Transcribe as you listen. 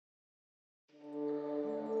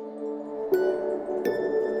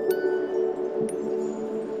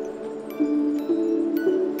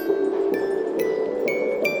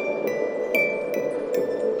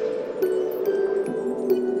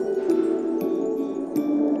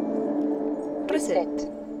Reset.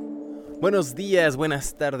 Buenos días,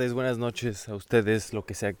 buenas tardes, buenas noches a ustedes, lo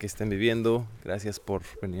que sea que estén viviendo. Gracias por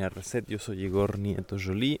venir a Reset. Yo soy Igor Nieto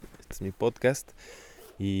Jolie, este es mi podcast.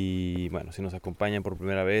 Y bueno, si nos acompañan por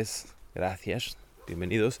primera vez, gracias,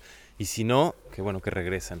 bienvenidos. Y si no, qué bueno que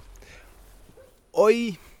regresan.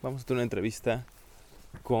 Hoy vamos a tener una entrevista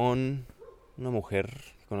con una mujer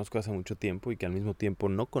que conozco hace mucho tiempo y que al mismo tiempo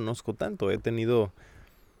no conozco tanto. He tenido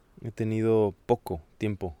poco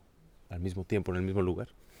tiempo al mismo tiempo en el mismo lugar.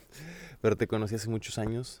 Pero te conocí hace muchos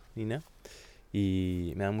años, Nina,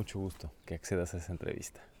 y me da mucho gusto que accedas a esa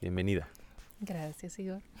entrevista. Bienvenida. Gracias,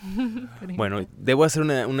 Igor. Bueno, debo hacer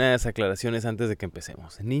unas aclaraciones antes de que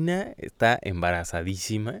empecemos. Nina está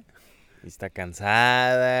embarazadísima, está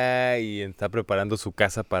cansada y está preparando su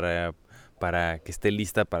casa para que esté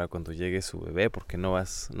lista para cuando llegue su bebé, porque no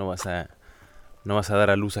vas a dar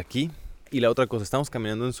a luz aquí. Y la otra cosa, estamos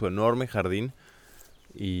caminando en su enorme jardín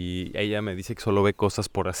y ella me dice que solo ve cosas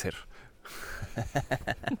por hacer.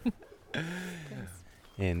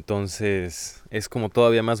 Entonces es como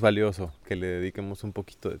todavía más valioso que le dediquemos un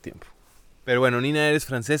poquito de tiempo. Pero bueno, Nina, eres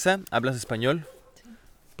francesa, ¿hablas español? Sí.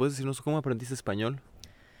 ¿Puedes decirnos cómo aprendiste español?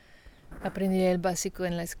 Aprendí el básico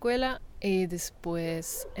en la escuela y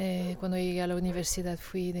después cuando llegué a la universidad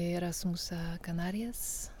fui de Erasmus a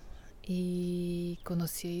Canarias y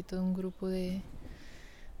conocí todo un grupo de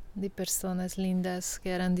personas lindas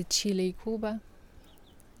que eran de Chile y Cuba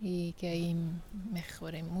y que ahí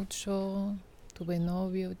mejoré mucho, tuve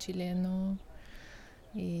novio chileno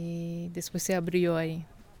y después se abrió ahí.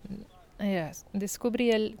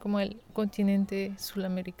 Descubrí el continente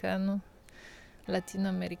sudamericano,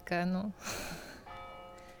 latinoamericano.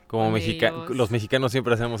 Como los mexicanos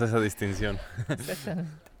siempre hacemos esa distinción.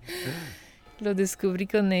 Exactamente. Lo descubrí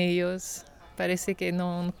con ellos. Parece que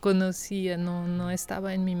no conocía, no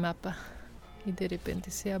estaba en mi mapa. Y de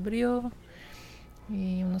repente se abrió.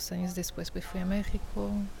 Y unos años después pues fui a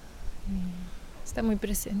México. Y está muy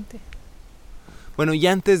presente. Bueno, y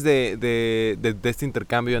antes de este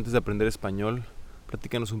intercambio, antes de aprender español,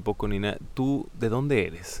 platícanos un poco, Nina. ¿Tú de dónde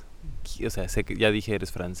eres? O sea, sé que ya dije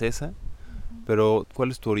eres francesa, pero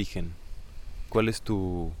 ¿cuál es tu origen? ¿Cuál es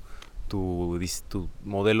tu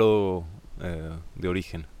modelo de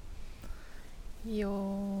origen?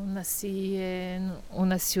 Yo nací en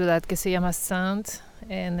una ciudad que se llama Saintes,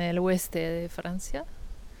 en el oeste de Francia,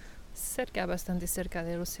 bastante cerca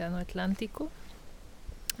del Océano Atlántico,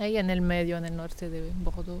 ahí en el medio, en el norte de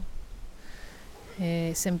Bordeaux.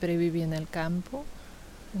 Siempre viví en el campo,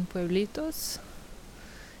 en pueblitos,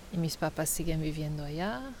 y mis papás siguen viviendo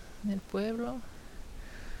allá, en el pueblo.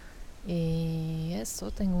 Y eso,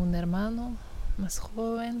 tengo un hermano más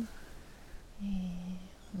joven y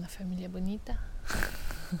una familia bonita.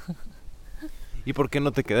 ¿Y por qué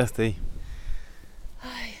no te quedaste ahí?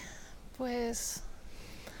 Pues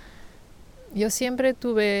yo siempre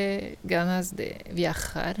tuve ganas de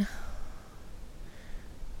viajar,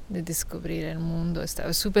 de descubrir el mundo.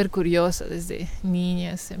 Estaba súper curiosa desde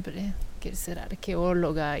niña, siempre quería ser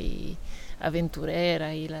arqueóloga y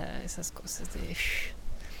aventurera y esas cosas de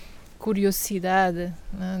curiosidad,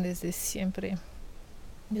 ¿no? Desde siempre,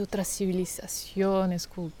 de otras civilizaciones,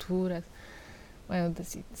 culturas. Bueno,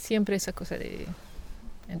 siempre esa cosa de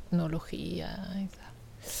etnología y tal.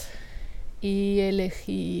 Y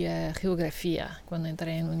elegí geografía cuando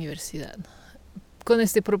entré en universidad, con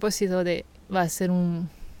este propósito de va a ser una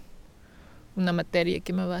materia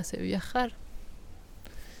que me va a hacer viajar.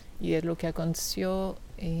 Y es lo que aconteció.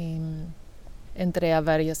 Entré a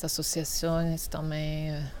varias asociaciones,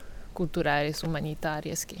 tomé culturales,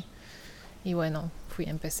 humanitarias, y bueno,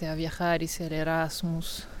 empecé a viajar, hice el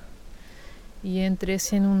Erasmus y entré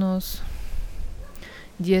en unos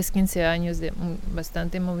 10, 15 años de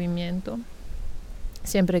bastante movimiento,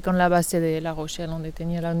 siempre con la base de La Rochelle, donde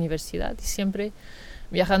tenía la universidad, y siempre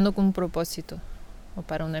viajando con un propósito, o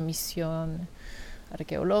para una misión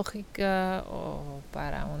arqueológica, o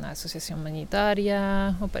para una asociación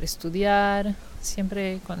humanitaria, o para estudiar,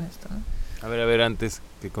 siempre con esto, ¿no? A ver, antes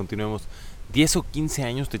que continuemos, ¿10 o 15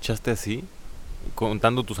 años te echaste así?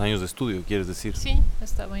 Contando tus años de estudio, ¿quieres decir? Sí,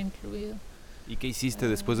 estaba incluido. ¿Y qué hiciste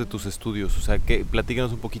después de tus estudios? O sea,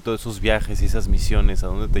 platícanos un poquito de esos viajes y esas misiones, ¿a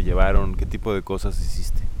dónde te llevaron? ¿Qué tipo de cosas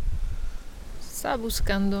hiciste? Estaba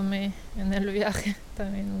buscándome en el viaje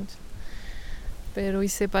también mucho. Pero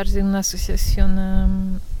hice parte de una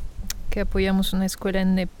asociación que apoyamos una escuela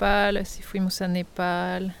en Nepal, así fuimos a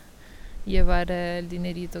Nepal, llevar el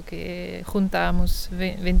dinerito que juntamos,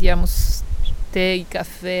 vendíamos té y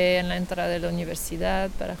café en la entrada de la universidad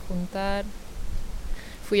para juntar.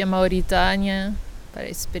 Fui a Mauritania para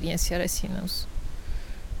experienciar así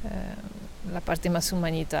la parte más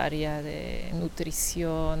humanitaria de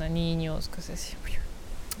nutrición a niños, cosas así.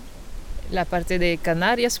 La parte de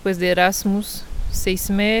Canarias, pues de Erasmus, 6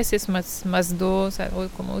 meses más 2,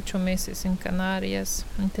 como 8 meses en Canarias,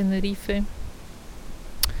 en Tenerife.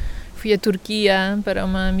 Fui a Turquía para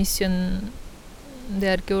una misión de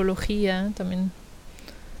arqueología también,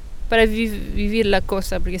 para vivir la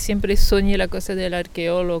cosa, porque siempre soñé la cosa del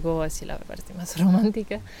arqueólogo, así la parte más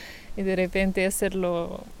romántica, y de repente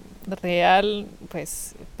hacerlo real,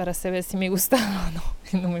 pues para saber si me gustaba o no,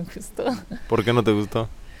 y no me gustó. ¿Por qué no te gustó?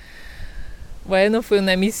 Bueno, fue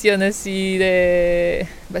una misión así de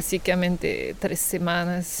básicamente 3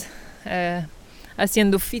 semanas,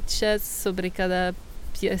 haciendo fichas sobre cada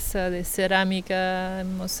pieza de cerámica,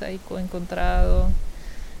 mosaico encontrado.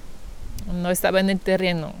 No estaba en el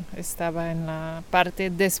terreno, estaba en la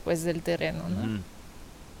parte después del terreno, ¿no?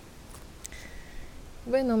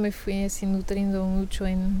 Bueno, me fui así nutriendo mucho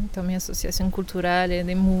en también asociación cultural,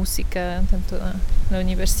 de música, tanto en la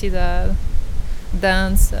universidad,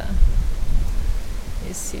 danza.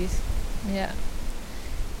 Y sí, ya.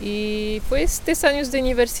 Y pues 3 años de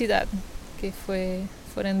universidad, que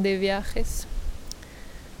fueron de viajes,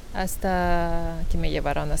 hasta que me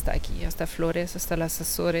llevaron hasta aquí, hasta Flores, hasta las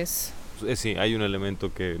Azores. Sí, hay un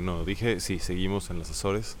elemento que no dije, sí, seguimos en las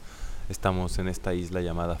Azores. Estamos en esta isla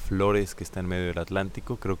llamada Flores, que está en medio del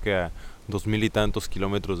Atlántico, creo que a 2,000 y tantos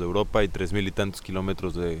kilómetros de Europa y 3,000 y tantos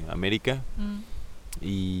kilómetros de América.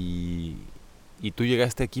 Y tú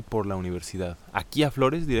llegaste aquí por la universidad. ¿Aquí a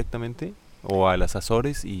Flores directamente? ¿O a las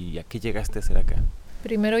Azores? ¿Y a qué llegaste a hacer acá?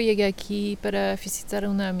 Primero llegué aquí para visitar a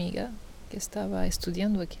una amiga que estaba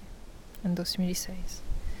estudiando aquí en 2006.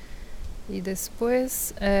 Y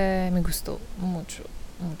después me gustó mucho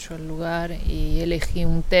el lugar y elegí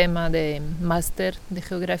un tema de máster de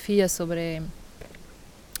geografía sobre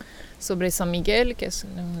San Miguel, que es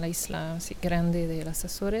una isla así grande de las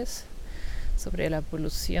Azores, sobre la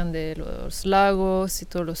polución de los lagos y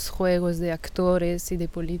todos los juegos de actores y de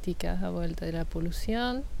política a vuelta de la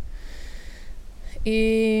polución.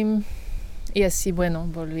 Y así, bueno,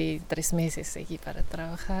 volví 3 meses aquí para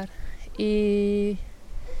trabajar y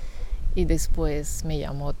después me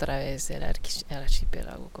llamó otra vez el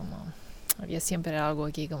archipiélago, como había siempre algo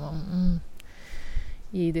aquí como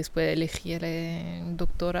y después elegí el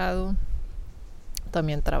doctorado.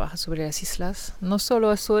 También trabaja sobre las islas, no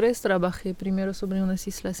solo Azores, trabajé primero sobre unas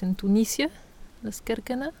islas en Tunisia, las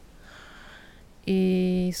Kerkena,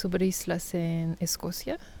 y sobre islas en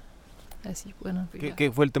Escocia. Así, bueno. ¿Qué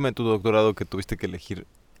fue el tema de tu doctorado que tuviste que elegir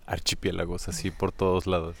archipiélagos así por todos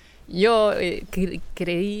lados? Yo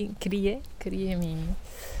creé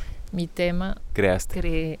mi tema.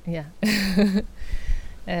 ¿Creaste? Ya.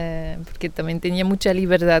 Porque también tenía mucha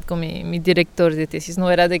libertad con mi director de tesis. No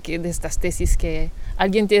era de estas tesis que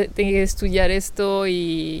alguien tiene que estudiar esto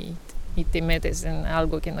y te metes en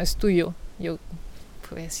algo que no es tuyo. Yo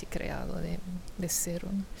fui así creado de cero,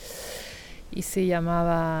 ¿no? Y se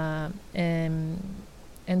llamaba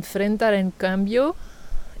Enfrentar el cambio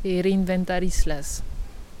y reinventar islas.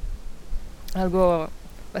 Algo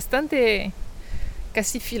bastante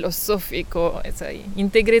casi filosófico.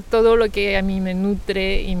 Integré todo lo que a mí me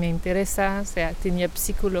nutre y me interesa. O sea, tenía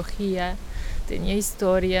psicología, tenía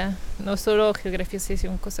historia, no solo geografía,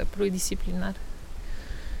 sino una cosa pluridisciplinar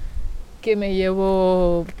que me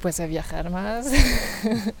llevó pues a viajar más.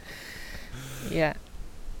 Ya,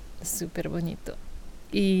 súper bonito.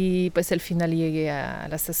 Y pues al final llegué a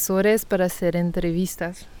las Azores para hacer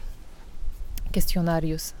entrevistas,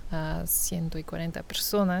 cuestionarios a 140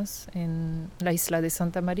 personas en la isla de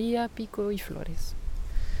Santa María, Pico y Flores.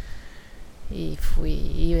 Y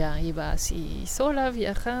iba así sola,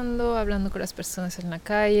 viajando, hablando con las personas en la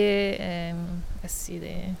calle, así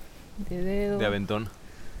de dedo. De aventón.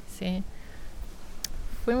 Sí.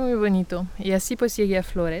 Fue muy bonito. Y así pues llegué a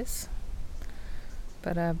Flores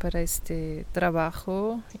para este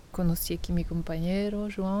trabajo. Conocí aquí a mi compañero,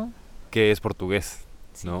 João. Que es portugués.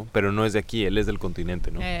 Sí. ¿No? Pero no es de aquí, él es del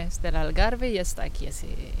continente, ¿no? Es del Algarve y está aquí hace,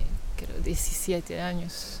 creo, 17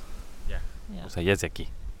 años. Ya. O sea, ya es de aquí.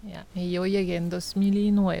 Ya. Y yo llegué en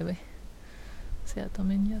 2009. O sea,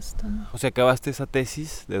 también ya está, ¿no? O sea, acabaste esa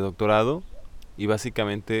tesis de doctorado y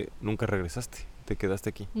básicamente nunca regresaste, te quedaste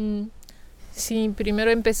aquí. Sí,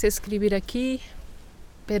 primero empecé a escribir aquí,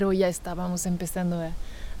 pero ya estábamos empezando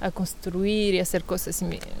a construir y hacer cosas.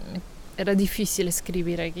 Y era difícil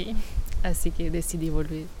escribir aquí. Así que decidí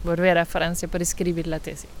volver a Francia para escribir la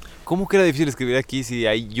tesis. ¿Cómo que era difícil escribir aquí si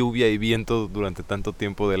hay lluvia y viento durante tanto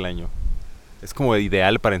tiempo del año? Es como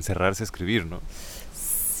ideal para encerrarse a escribir, ¿no?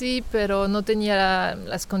 Sí, pero no tenía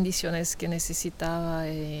las condiciones que necesitaba.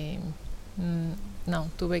 No,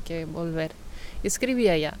 tuve que volver. Escribí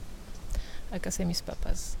allá, a casa de mis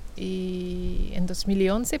papás. Y en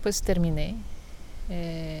 2011 pues terminé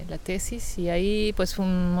la tesis y ahí pues fue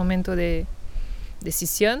un momento de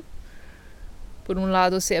decisión. Por un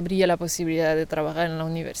lado se abría la posibilidad de trabajar en la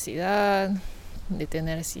universidad, de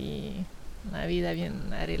tener así una vida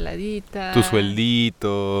bien arregladita. Tu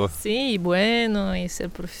sueldito. Sí, bueno, y ser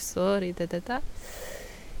profesor y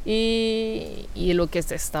Y lo que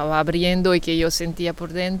se estaba abriendo y que yo sentía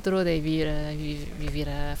por dentro de vivir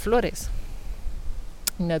a Flores.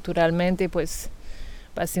 Naturalmente, pues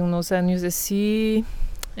pasé unos años así,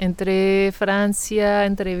 entre Francia,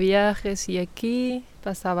 entre viajes y aquí.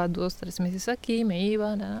 Pasaba 2-3 meses aquí, me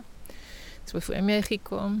iba, nada. Después fui a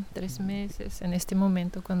México, 3 meses, en este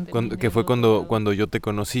momento. Que fue cuando yo te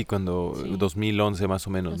conocí, Sí. 2011 más o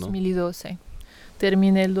menos, ¿no? 2012.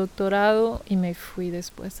 Terminé el doctorado y me fui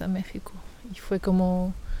después a México. Y fue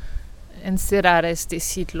como encerrar este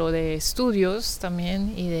ciclo de estudios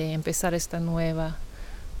también y de empezar esta nueva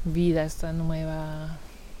vida, esta nueva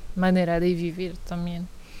manera de vivir también.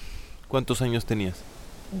 ¿Cuántos años tenías?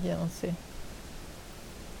 Ya no sé.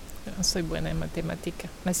 Yo no soy buena en matemática.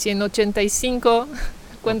 Nací en 85.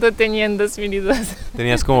 ¿Cuánto tenía en 2002?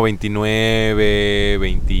 Tenías como 29,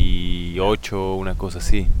 28, una cosa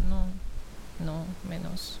así. No,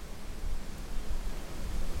 menos.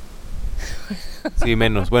 Sí,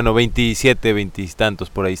 menos. Bueno, 27, 20 y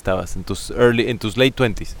tantos por ahí estabas, en tus late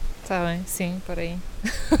 20s. ¿Sabes? Sí, por ahí.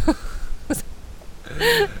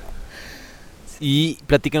 Y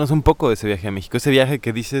platícanos un poco de ese viaje a México. Ese viaje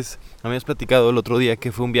que dices, a mí me has platicado el otro día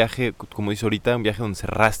que fue un viaje, como dices ahorita, un viaje donde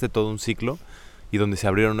cerraste todo un ciclo y donde se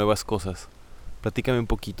abrieron nuevas cosas. Platícame un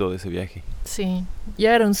poquito de ese viaje. Sí,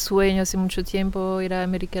 ya era un sueño hace mucho tiempo ir a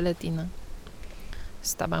América Latina.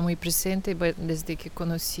 Estaba muy presente desde que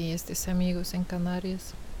conocí a estos amigos en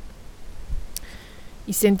Canarias.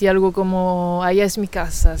 Y sentí algo como, allá es mi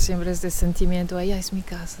casa, siempre este sentimiento, allá es mi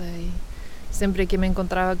casa. Y siempre que me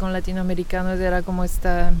encontraba con latinoamericanos era como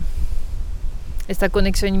esta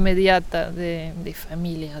conexión inmediata de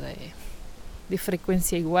familia, de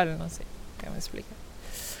frecuencia igual, no sé cómo explicar.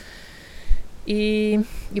 Y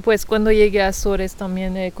pues cuando llegué a Azores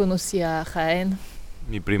también conocí a Jaén.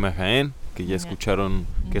 Mi prima Jaén, que ya escucharon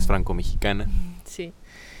que es franco-mexicana. Sí.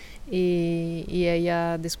 Y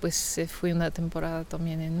ella después se fue una temporada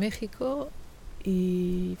también en México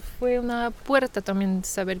y fue una puerta también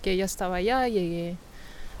saber que ella estaba allá. Llegué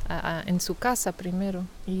en su casa primero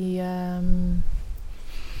y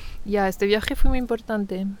ya este viaje fue muy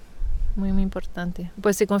importante, muy importante.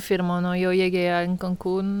 Pues se confirmó, ¿no? Yo llegué en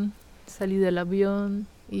Cancún, salí del avión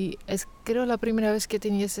y es creo la primera vez que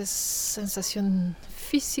tenía esa sensación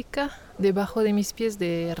física debajo de mis pies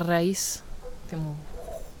de raíz, como.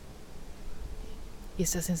 Y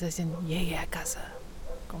esa sensación, llegué a casa,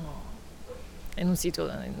 como en un sitio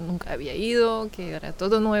donde nunca había ido, que era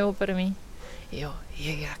todo nuevo para mí. Y yo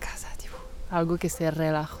llegué a casa, tipo, algo que se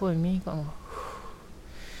relajó en mí, como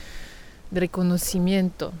de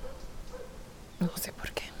reconocimiento. No sé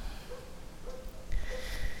por qué.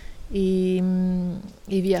 Y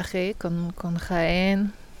viajé con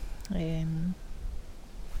Jaén en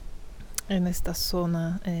esta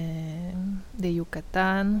zona de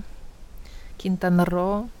Yucatán, Quintana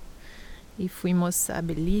Roo, y fuimos a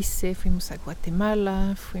Belice, fuimos a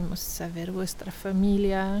Guatemala, fuimos a ver vuestra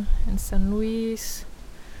familia en San Luis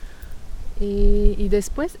y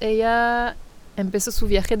después ella empezó su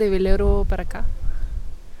viaje de velero para acá,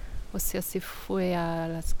 o sea, se fue a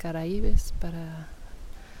las Caraíbes para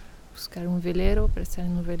buscar un velero, para estar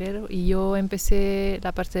en un velero, y yo empecé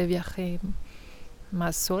la parte de viaje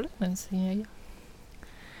más sola, me enseñó ella.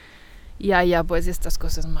 Y allá pues estas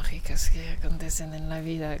cosas mágicas que acontecen en la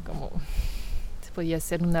vida, como se podía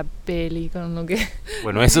hacer una peli con lo que...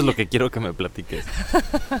 Bueno, eso es lo que quiero que me platiques.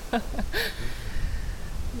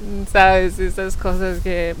 ¿Sabes? Esas cosas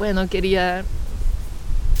que, bueno, quería...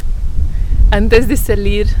 Antes de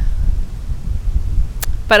salir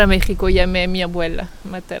para México llamé a mi abuela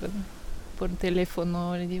materna por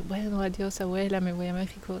teléfono. Le dije, bueno, adiós abuela, me voy a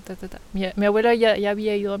México. Mi abuela ya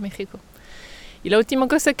había ido a México. Y la última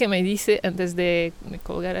cosa que me dice antes de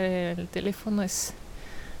colgar el teléfono es,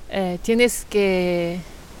 tienes que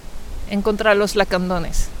encontrar los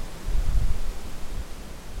lacandones.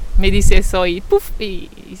 Me dice eso y ¡puf! Y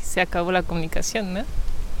se acabó la comunicación, ¿no?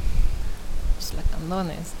 Los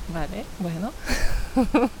lacandones, vale, bueno.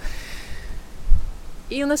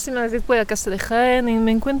 Y unas semanas después a casa de Jaén y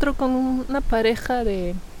me encuentro con una pareja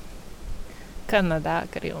de Canadá,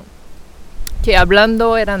 creo. Que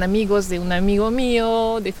hablando eran amigos de un amigo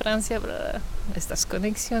mío de Francia, bla, estas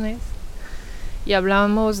conexiones. y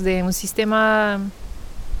hablamos de un sistema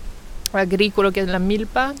agrícola que es la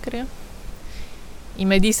milpa, creo. Y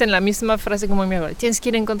me dicen la misma frase como mi abuela: tienes que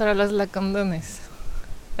ir a encontrar las lacandones.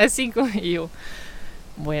 Así como yo.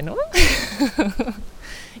 Bueno,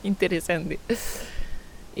 interesante.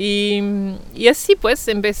 Y así pues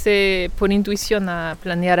empecé por intuición a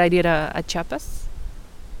planear ir a Chiapas.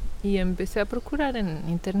 Y empecé a procurar en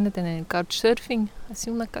internet, en el Couchsurfing,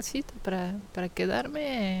 así una casita para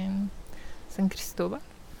quedarme en San Cristóbal.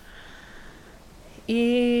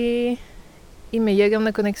 Y me llega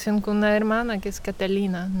una conexión con una hermana que es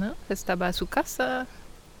Catalina, ¿no? Estaba a su casa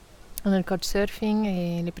en el Couchsurfing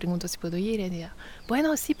y le pregunto si puedo ir. Y ella: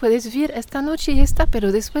 bueno, sí, puedes ir esta noche y está,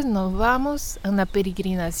 pero después nos vamos a una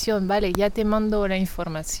peregrinación, ¿vale? Ya te mando la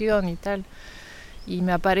información y tal. Y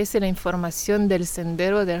me aparece la información del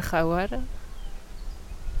Sendero del Jaguar,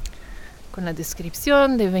 con la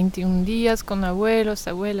descripción de 21 días con abuelos,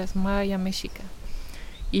 abuelas, maya, mexica.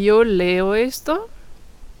 Y yo leo esto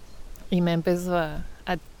y me empezó a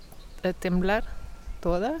temblar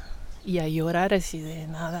toda y a llorar así de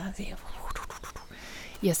nada, así,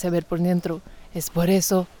 y a saber por dentro: es por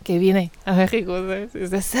eso que vine a México, ¿sabes?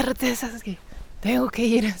 Es de certeza, es que tengo que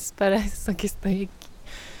ir, es para eso que estoy aquí.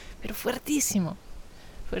 Pero fuertísimo.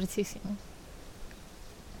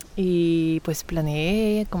 Y pues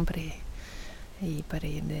planeé, compré y para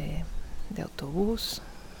ir de autobús.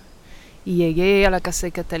 Y llegué a la casa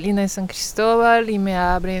de Catalina en San Cristóbal y me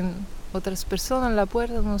abren otras personas la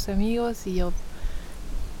puerta, unos amigos, y yo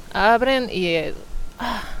abren y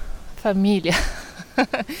familia.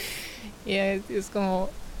 Y es como,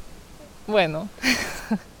 bueno,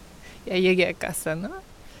 ya llegué a casa, ¿no?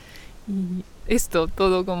 Y esto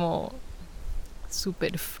todo como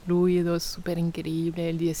súper fluido, súper increíble.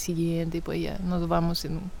 El día siguiente pues ya nos vamos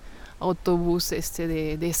en un autobús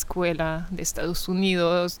de escuela de Estados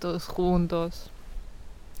Unidos, todos juntos.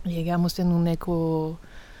 Llegamos en un eco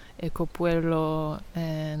pueblo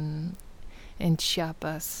en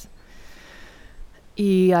Chiapas.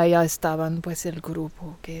 Y allá estaban pues el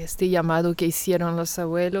grupo, que llamado que hicieron los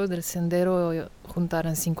abuelos del sendero,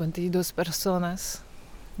 juntaron 52 personas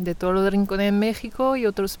de todo el rincón de México y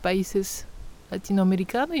otros países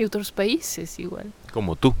latinoamericanos y otros países igual.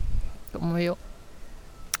 Como tú. Como yo.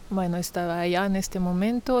 Bueno, estaba allá en este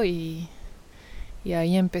momento y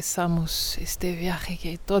ahí empezamos este viaje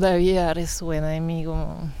que todavía resuena en mí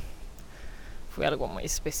como fue algo muy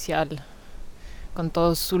especial, con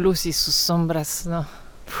toda su luz y sus sombras, ¿no?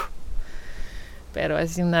 Pero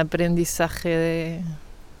es un aprendizaje de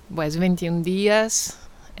 21 días.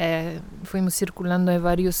 Fuimos circulando en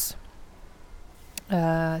varios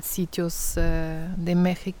sitios de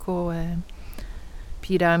México,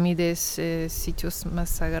 pirámides, sitios más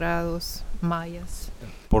sagrados, mayas.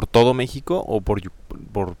 ¿Por todo México o por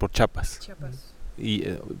Chiapas? Chiapas. Y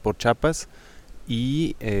por Chiapas.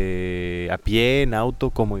 Y a pie, en auto,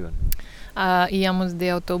 ¿cómo iban? Íbamos de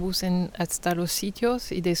autobús hasta los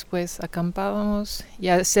sitios y después acampábamos. Y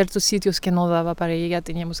a ciertos sitios que no daba para llegar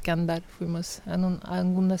teníamos que andar. Fuimos a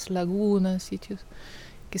algunas lagunas, sitios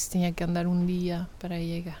que se tenía que andar un día para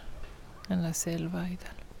llegar en la selva y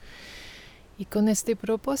tal. Y con este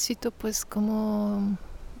propósito, pues como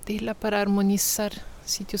para armonizar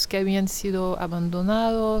sitios que habían sido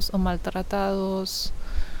abandonados o maltratados,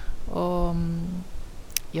 o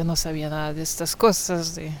yo no sabía nada de estas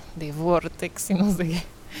cosas de Vortex y no sé qué.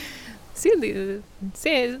 Sí,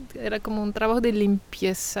 era como un trabajo de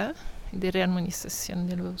limpieza y de rearmonización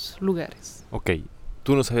de los lugares. Ok,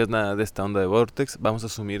 tú no sabías nada de esta onda de Vortex. Vamos a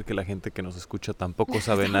asumir que la gente que nos escucha tampoco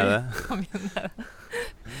sabe nada.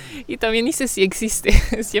 Y también ni sé si existe.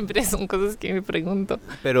 Siempre son cosas que me pregunto.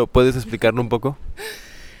 Pero ¿puedes explicarlo un poco?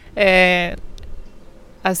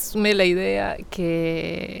 Asume la idea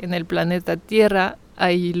que en el planeta Tierra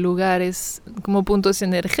hay lugares como puntos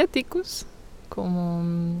energéticos,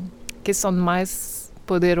 como que son más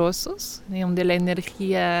poderosos, donde la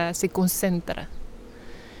energía se concentra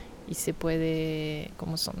y se puede,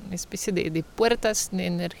 como son una especie de puertas de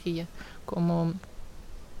energía, como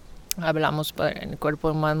hablamos en el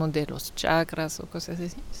cuerpo humano de los chakras o cosas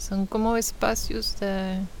así. Son como espacios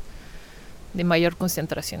de mayor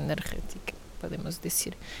concentración energética, podemos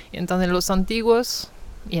decir. Y entonces los antiguos,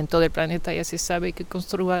 y en todo el planeta ya se sabe que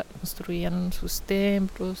construían sus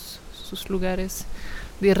templos, sus lugares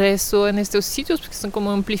de rezo en estos sitios, porque son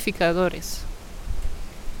como amplificadores.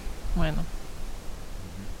 Bueno,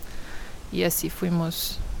 y así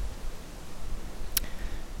fuimos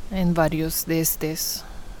en varios de estos,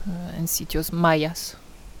 en sitios mayas.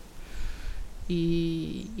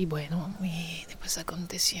 Y bueno, y después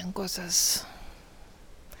acontecían cosas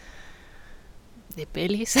de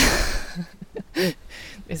pelis.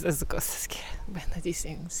 Esas cosas que, bueno,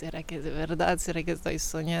 dicen, ¿será que es de verdad? ¿Será que estoy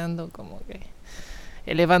soñando? Como que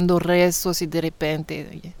elevando rezos y de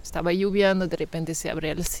repente estaba lloviendo, de repente se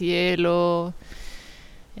abre el cielo.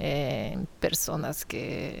 Personas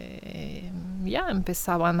que ya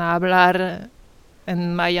empezaban a hablar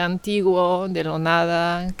en maya antiguo, de lo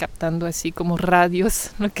nada, captando así como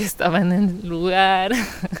radios lo que estaban en el lugar.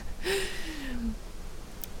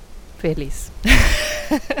 Feliz.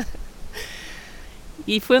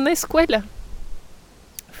 Y fue una escuela.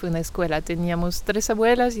 Teníamos 3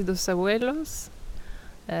 abuelas y 2 abuelos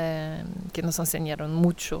que nos enseñaron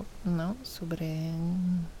mucho, ¿no? Sobre,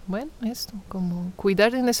 bueno, esto, como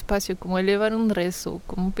cuidar de un espacio, como elevar un rezo,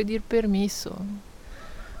 como pedir permiso,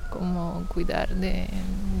 como cuidar de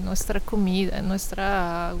nuestra comida,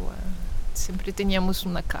 nuestra agua. Siempre teníamos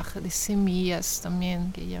una caja de semillas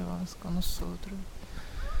también que llevábamos con nosotros.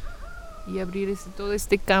 Y abrir todo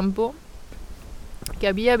este campo que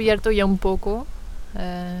había abierto ya un poco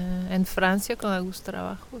en Francia con algunos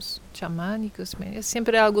trabajos chamánicos,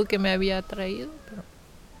 siempre algo que me había atraído, pero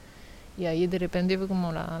y ahí de repente fue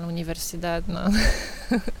como la universidad, ¿no?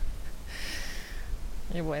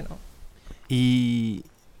 Y bueno. ¿Y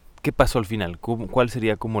qué pasó al final? ¿Cuál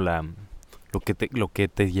sería como lo que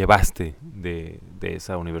te llevaste de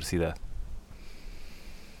esa universidad?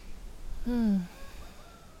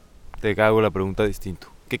 Te hago la pregunta distinto.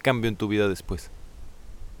 ¿Qué cambió en tu vida después?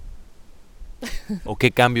 ¿O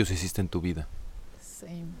qué cambios hiciste en tu vida?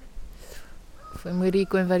 Sí. Fue muy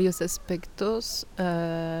rico en varios aspectos.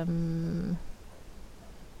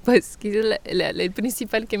 Pues quizás el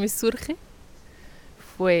principal que me surge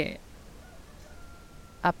fue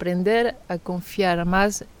aprender a confiar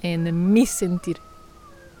más en mi sentir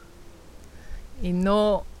y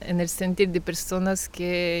no en el sentir de personas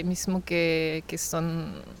que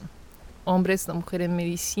son hombres o mujeres en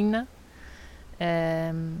medicina,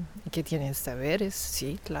 que tienen saberes,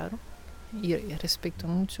 sí, claro, y respeto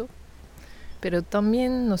mucho, pero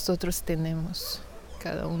también nosotros tenemos,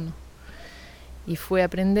 cada uno. Y fue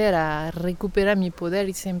aprender a recuperar mi poder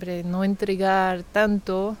y siempre no entregar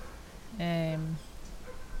tanto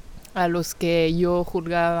a los que yo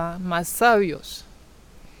juzgaba más sabios.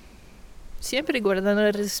 Siempre guardando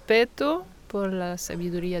el respeto por la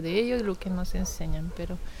sabiduría de ellos y lo que nos enseñan.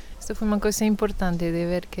 Pero esto fue una cosa importante de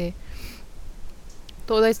ver que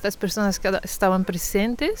todas estas personas que estaban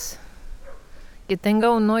presentes, que tengan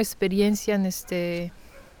o no experiencia en este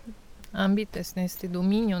ámbito, en este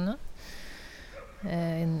dominio, ¿no?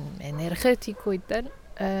 Energético y tal,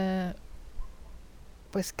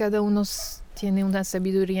 pues cada uno tiene una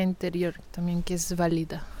sabiduría interior también que es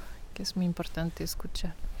válida, que es muy importante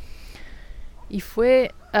escuchar. Y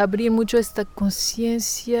fue abrir mucho esta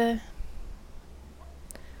conciencia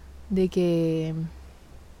de que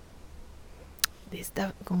de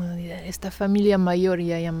esta familia mayor,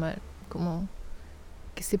 ya llamar, como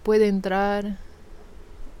que se puede entrar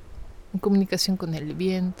en comunicación con el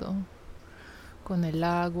viento, con el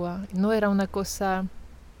agua. No era una cosa,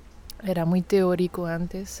 era muy teórico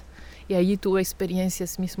antes, y allí tuve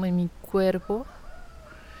experiencias mismo en mi cuerpo,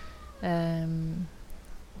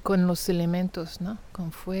 con los elementos, ¿no?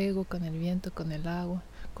 Con fuego, con el viento, con el agua,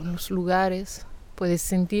 con los lugares. Puedes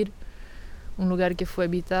sentir un lugar que fue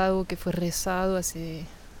habitado, que fue rezado hace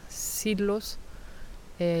siglos,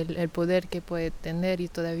 el poder que puede tener y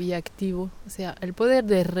todavía activo, o sea, el poder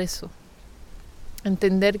del rezo.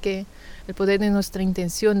 Entender que el poder de nuestra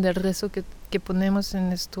intención, del rezo que ponemos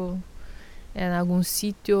en algún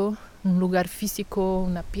sitio, un lugar físico,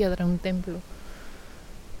 una piedra, un templo,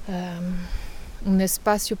 un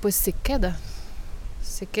espacio, pues se queda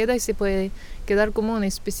y se puede quedar como una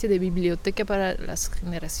especie de biblioteca para las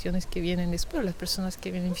generaciones que vienen después, las personas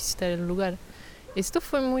que vienen a visitar el lugar. Esto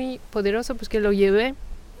fue muy poderoso porque lo llevé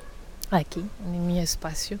aquí, en mi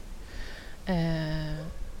espacio,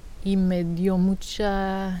 y me dio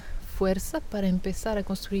mucha fuerza para empezar a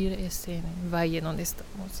construir ese valle donde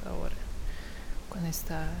estamos ahora, con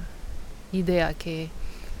esta idea que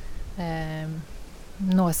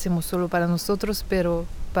no hacemos solo para nosotros, pero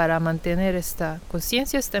para mantener esta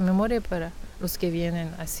conciencia, esta memoria para los que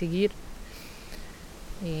vienen a seguir.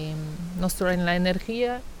 No solo en la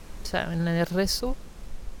energía, o sea, en el rezo,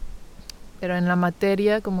 pero en la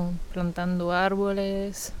materia, como plantando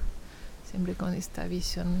árboles, siempre con esta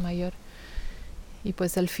visión mayor. Y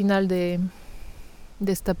pues al final de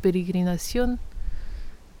esta peregrinación,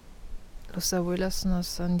 los abuelos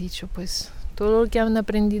nos han dicho, pues, todo lo que han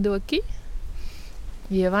aprendido aquí,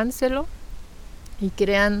 llévanselo y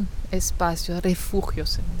crean espacios, refugios,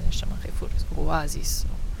 se llaman refugios, oasis.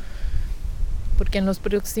 Porque en los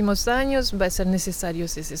próximos años va a ser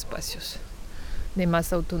necesarios esos espacios. de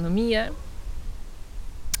más autonomía,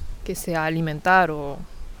 que sea alimentar o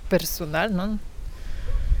personal, ¿no?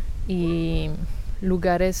 Y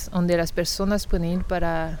lugares donde las personas pueden ir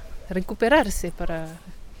para recuperarse,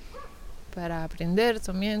 para aprender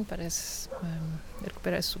también, para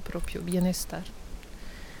recuperar su propio bienestar.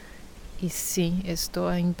 Y sí, esto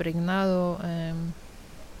ha impregnado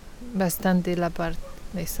bastante la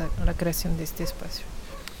creación de este espacio.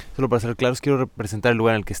 Solo para ser claros, quiero representar el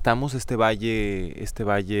lugar en el que estamos, este valle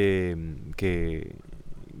que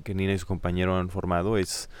Nina y su compañero han formado,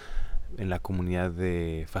 es en la comunidad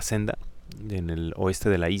de Facenda, en el oeste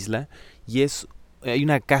de la isla, y hay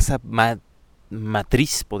una casa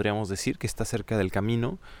matriz, podríamos decir, que está cerca del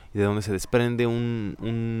camino y de donde se desprende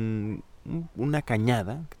una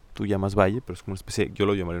cañada, que tú llamas valle, pero es como una especie, yo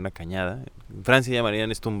lo llamaría una cañada. En Francia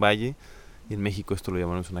llamarían esto un valle y en México esto lo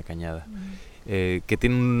llamamos una cañada, que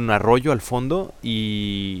tiene un arroyo al fondo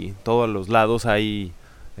y todos los lados hay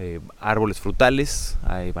árboles frutales,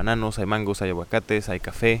 hay bananos, hay mangos, hay aguacates, hay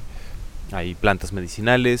café, hay plantas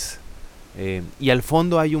medicinales, y al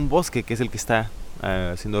fondo hay un bosque que es el que está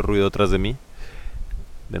haciendo ruido atrás de mí,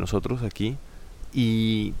 de nosotros aquí,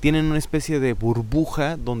 y tienen una especie de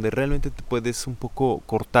burbuja donde realmente te puedes un poco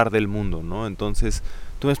cortar del mundo, ¿no? Entonces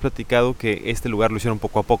tú me has platicado que este lugar lo hicieron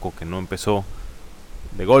poco a poco, que no empezó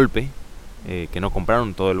de golpe, que no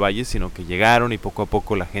compraron todo el valle, sino que llegaron y poco a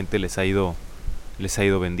poco la gente les ha ido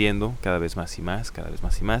vendiendo cada vez más y más,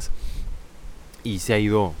 y se ha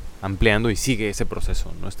ido ampliando y sigue ese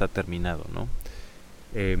proceso, no está terminado, ¿no?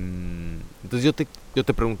 Entonces yo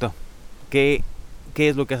te pregunto, ¿qué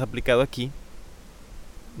es lo que has aplicado aquí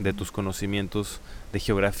de tus conocimientos de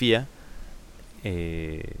geografía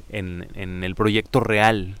en el proyecto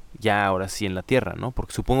real, ya ahora sí en la Tierra, ¿no?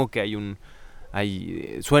 Porque supongo que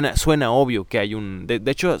suena obvio que hay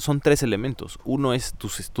de hecho son 3 elementos. Uno es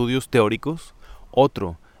tus estudios teóricos,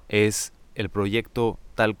 otro es el proyecto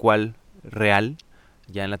tal cual real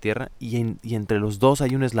ya en la Tierra, y entre los dos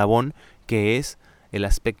hay un eslabón que es el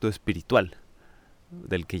aspecto espiritual,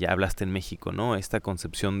 del que ya hablaste en México, ¿no? Esta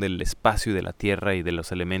concepción del espacio y de la Tierra y de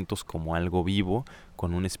los elementos como algo vivo,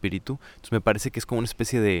 con un espíritu. Entonces me parece que es como una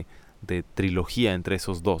especie de trilogía entre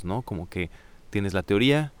esos dos, ¿no? Como que tienes la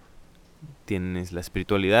teoría, tienes la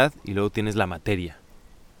espiritualidad y luego tienes la materia.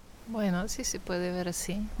 Bueno, sí se puede ver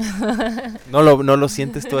así. ¿No lo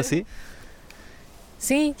sientes tú así?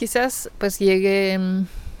 Sí, quizás pues llegué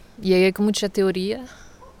con mucha teoría,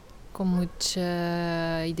 con mucho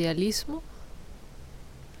idealismo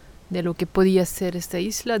de lo que podía ser esta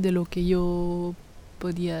isla, de lo que yo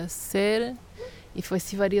podía hacer, y fue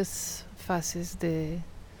así varias fases de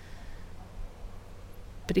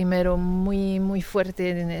primero muy muy fuerte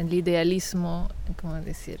en el idealismo, como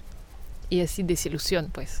decir, y así desilusión,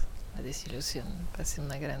 pues la desilusión hace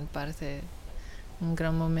una gran parte, un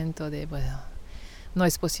gran momento de bueno, no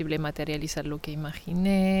es posible materializar lo que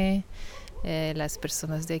imaginé, las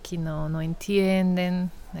personas de aquí no entienden,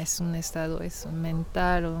 es un estado, es un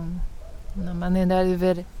mental, una manera de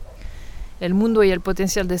ver el mundo y el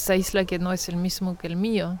potencial de esta isla que no es el mismo que el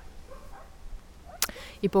mío.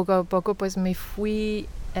 Y poco a poco pues me fui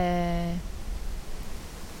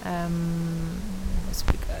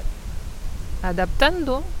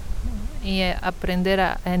adaptando y aprender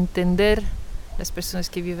a entender las personas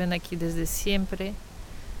que viven aquí desde siempre,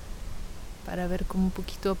 para ver cómo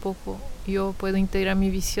poquito a poco yo puedo integrar mi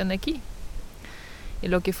visión aquí. Y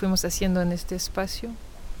lo que fuimos haciendo en este espacio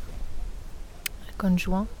con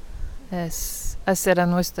Joan es hacer a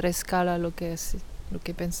nuestra escala lo que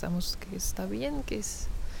pensamos que está bien, que es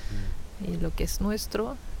y lo que es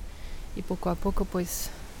nuestro, y poco a poco pues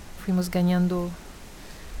fuimos ganando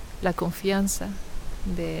la confianza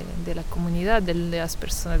de la comunidad, de las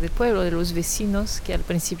personas del pueblo, de los vecinos, que al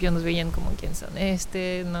principio nos veían como quién son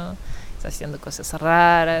 ¿no? Está haciendo cosas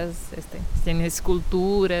raras, tiene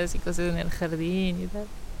esculturas y cosas en el jardín y tal.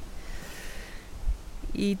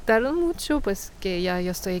 Y tardó mucho, pues que ya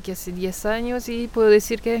yo estoy aquí hace 10 años y puedo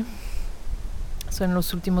decir que son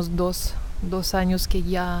los últimos dos años que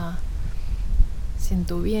ya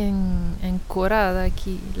siento bien ancorada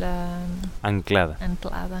aquí, anclada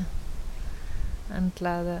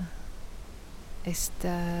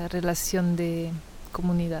esta relación de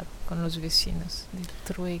comunidad con los vecinos, de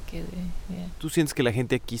trueque. ¿Tú sientes que la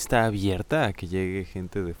gente aquí está abierta a que llegue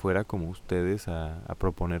gente de fuera como ustedes a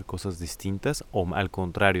proponer cosas distintas, o al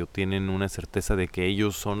contrario, tienen una certeza de que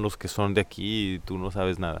ellos son los que son de aquí y tú no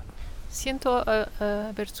sabes nada? Siento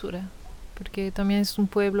apertura, porque también es un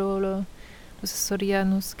pueblo, los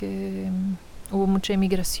asturianos, que hubo mucha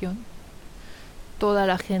inmigración. Toda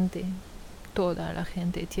la gente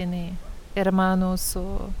tiene hermanos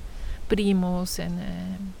o primos en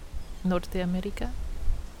Norteamérica.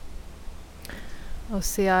 O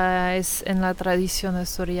sea, es en la tradición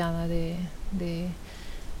asturiana de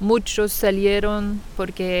muchos salieron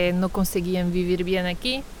porque no conseguían vivir bien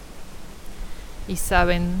aquí y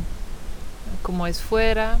saben cómo es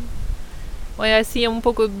fuera. Bueno, así un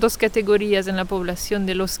poco dos categorías en la población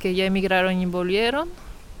de los que ya emigraron y volvieron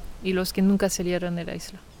y los que nunca salieron de la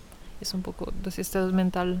isla. Es un poco dos estados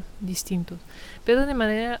mentales distintos. Pero de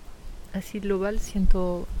manera así global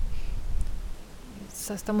siento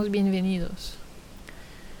estamos bienvenidos.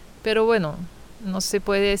 Pero bueno, no se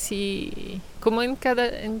puede decir, como en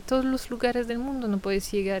todos los lugares del mundo, no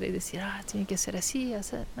puedes llegar y decir, tiene que ser así,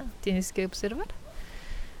 hacer. No, tienes que observar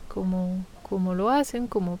cómo lo hacen,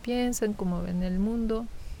 cómo piensan, cómo ven el mundo,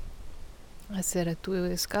 hacer a tu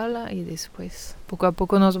escala y después poco a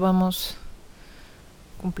poco nos vamos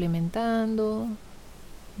complementando.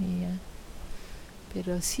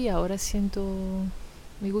 Pero sí, ahora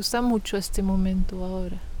me gusta mucho este momento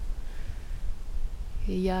ahora.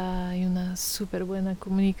 Que ya hay una súper buena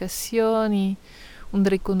comunicación y un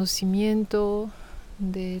reconocimiento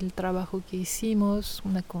del trabajo que hicimos,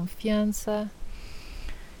 una confianza.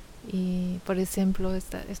 Y por ejemplo,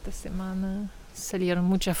 esta semana salieron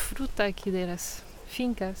mucha fruta aquí de las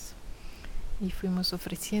fincas y fuimos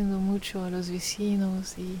ofreciendo mucho a los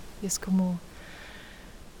vecinos y es como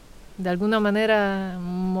de alguna manera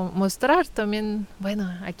mostrar también, bueno,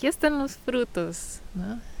 aquí están los frutos,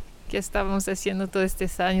 ¿no? Que estábamos haciendo todos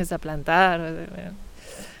estos años a plantar.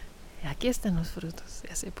 Aquí están los frutos,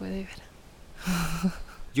 ya se puede ver.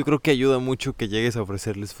 Yo creo que ayuda mucho que llegues a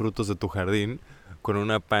ofrecerles frutos de tu jardín con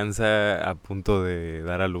una panza a punto de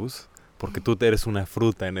dar a luz, porque tú eres una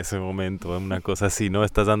fruta en ese momento, una cosa así, ¿no?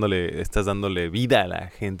 Estás dándole vida a la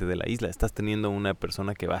gente de la isla, estás teniendo una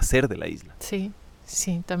persona que va a ser de la isla.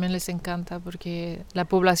 Sí, también les encanta porque la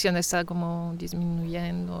población está como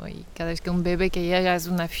disminuyendo y cada vez que un bebé que llega es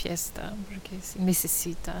una fiesta porque se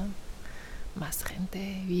necesita más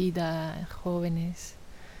gente, vida, jóvenes.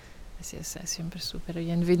 Así es, siempre súper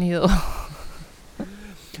bienvenido.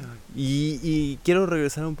 Y quiero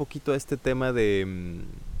regresar un poquito a este tema de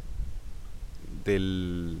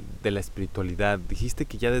la espiritualidad. Dijiste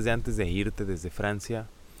que ya desde antes de irte, desde Francia,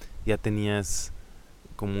 ya tenías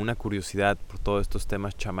como una curiosidad por todos estos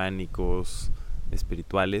temas chamánicos,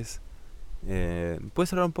 espirituales.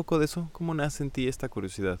 ¿Puedes hablar un poco de eso? ¿Cómo nace en ti esta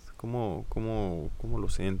curiosidad? ¿Cómo lo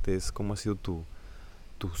sientes? ¿Cómo ha sido tu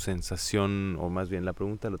sensación? O más bien, la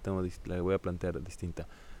pregunta la voy a plantear distinta.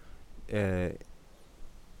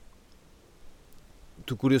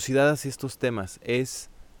 ¿Tu curiosidad hacia estos temas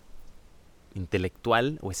es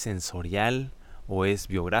intelectual o es sensorial o es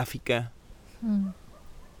biográfica?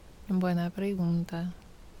 Buena pregunta.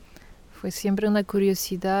 Fue siempre una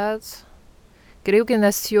curiosidad. Creo que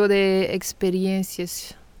nació de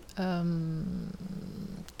experiencias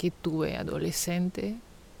que tuve adolescente,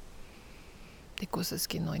 de cosas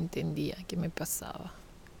que no entendía, que me pasaba,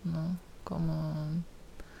 ¿no? Como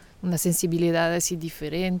una sensibilidad así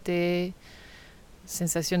diferente,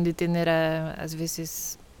 sensación de tener a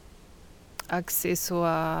veces acceso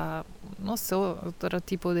a, no sé, otro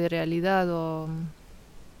tipo de realidad o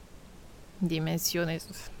dimensiones.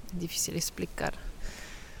 Difícil explicar.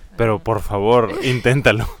 Pero por favor,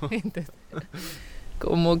 inténtalo.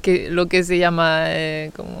 Como que lo que se llama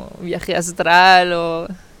como viaje astral o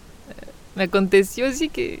me aconteció así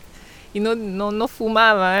que y no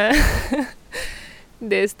fumaba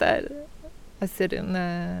de estar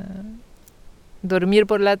dormir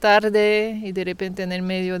por la tarde y de repente en el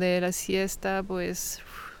medio de la siesta pues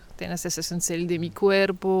tener esa sensación de mi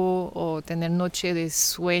cuerpo o tener noche de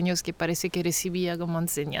sueños que parece que recibía como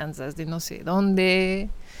enseñanzas de no sé dónde,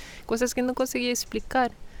 cosas que no conseguía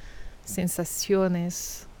explicar,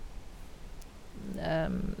 sensaciones,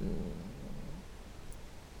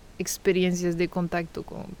 experiencias de contacto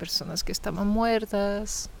con personas que estaban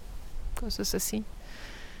muertas, cosas así.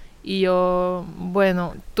 Y yo,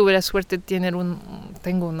 bueno, tuve la suerte de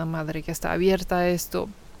tengo una madre que está abierta a esto,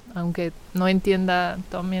 aunque no entienda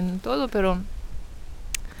también todo, pero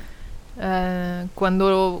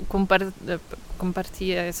cuando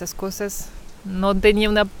compartía esas cosas no tenía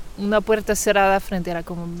una puerta cerrada frente, era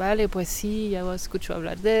como, vale, pues sí, ya escucho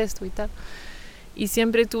hablar de esto y tal. Y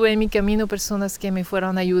siempre tuve en mi camino personas que me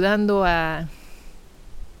fueron ayudando a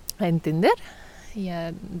entender y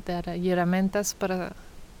a dar herramientas para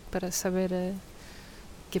saber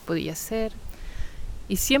qué podía hacer.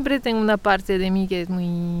 Y siempre tengo una parte de mí que es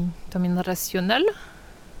muy también racional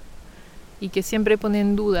y que siempre pone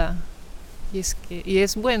en duda. Y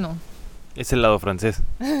es bueno. Es el lado francés.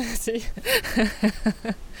 Sí.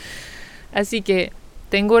 Así que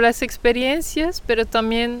tengo las experiencias, pero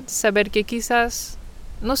también saber que quizás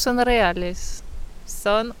no son reales,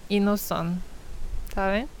 son y no son,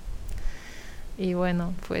 ¿saben? Y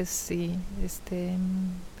bueno, pues sí,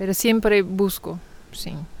 pero siempre busco,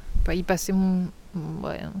 sí. Y pasé,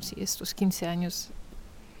 estos 15 años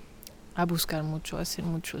a buscar mucho, a hacer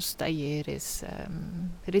muchos talleres,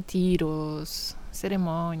 retiros,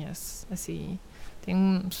 ceremonias, así.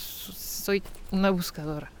 Soy una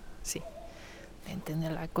buscadora, sí. De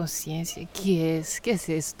entender la conciencia, ¿qué es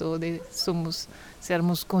esto?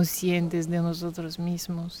 Sermos conscientes de nosotros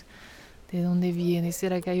mismos. ¿De dónde viene?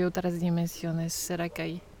 ¿Será que hay otras dimensiones? ¿Será que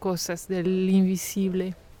hay cosas del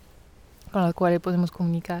invisible con las cuales podemos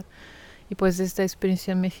comunicar? Y pues esta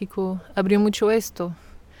experiencia en México abrió mucho esto.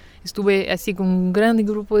 Estuve así con un gran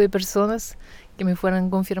grupo de personas que me fueran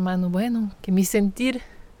confirmando, bueno, que mi sentir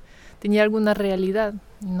tenía alguna realidad,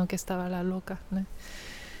 y no que estaba la loca, ¿no?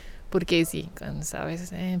 Porque sí,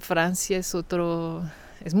 sabes, en Francia es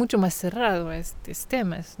mucho más cerrado a estos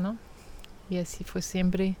temas, ¿no? Y así fue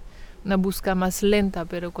siempre una búsqueda más lenta,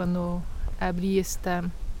 pero cuando abrí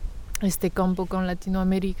este campo con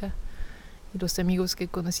Latinoamérica y los amigos que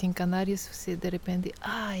conocí en Canarias, de repente,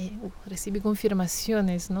 recibí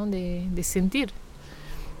confirmaciones, ¿no? de sentir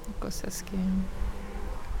cosas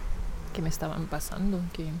que me estaban pasando,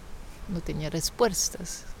 que no tenía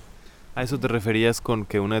respuestas. ¿A eso te referías con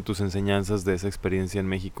que una de tus enseñanzas de esa experiencia en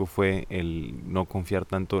México fue el no confiar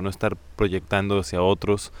tanto, no estar proyectando hacia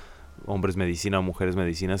otros, hombres medicina o mujeres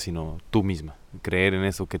medicina, sino tú misma, creer en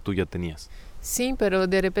eso que tú ya tenías? Sí, pero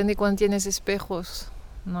de repente cuando tienes espejos,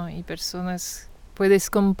 ¿no? Y personas, puedes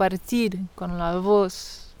compartir con la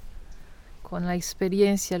voz, con la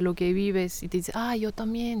experiencia, lo que vives, y te dices, yo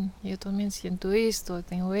también siento esto,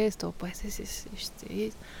 tengo esto, pues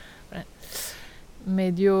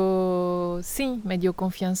me dio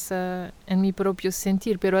confianza en mi propio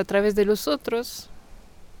sentir, pero a través de los otros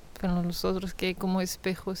que como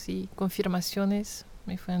espejos y confirmaciones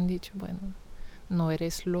me fueron dicho, bueno, no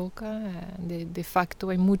eres loca, de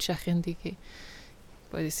facto hay mucha gente que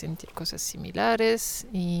puede sentir cosas similares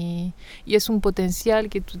y es un potencial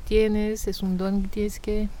que tú tienes, es un don que tienes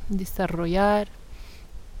que desarrollar.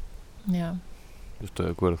 Yeah. Estoy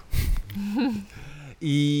de acuerdo.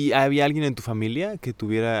 ¿Y había alguien en tu familia que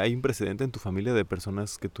hay un precedente en tu familia de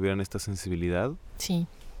personas que tuvieran esta sensibilidad? Sí,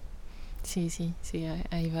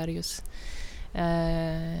 hay varios.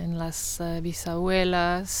 En las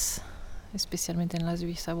bisabuelas, especialmente en las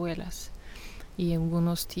bisabuelas, y en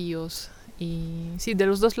algunos tíos, y sí, de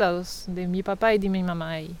los dos lados, de mi papá y de mi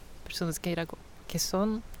mamá, hay personas que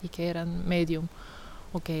eran medium,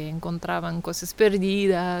 o que encontraban cosas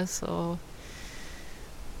perdidas, o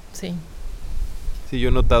sí. Sí, yo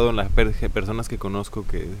he notado en las personas que conozco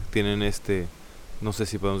que tienen no sé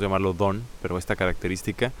si podemos llamarlo don, pero esta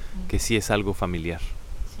característica, que sí es algo familiar.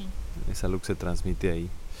 Sí. Es algo que se transmite ahí.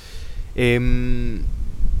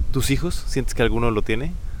 ¿Tus hijos? ¿Sientes que alguno lo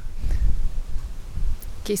tiene?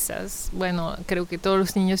 Quizás, bueno, creo que todos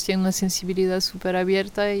los niños tienen una sensibilidad súper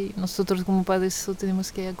abierta y nosotros como padres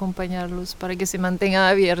tenemos que acompañarlos para que se mantengan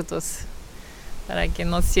abiertos, para que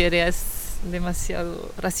no cierres demasiado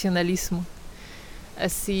racionalismo.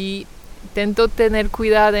 Así intento tener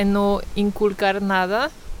cuidado en no inculcar nada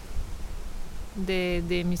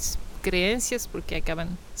de mis creencias, porque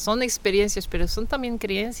son experiencias, pero son también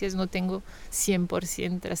creencias. No tengo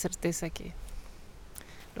 100% la certeza que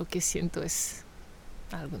lo que siento es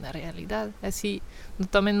alguna realidad. Así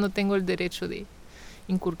también no tengo el derecho de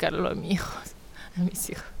inculcarlo a mis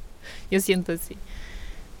hijos. Yo siento así.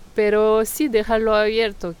 Pero sí, dejarlo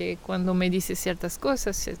abierto, que cuando me dice ciertas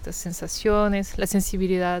cosas, ciertas sensaciones, la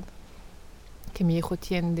sensibilidad que mi hijo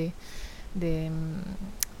tiene de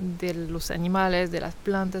los animales, de las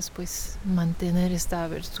plantas, pues mantener esta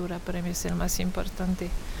abertura para mí es el más importante,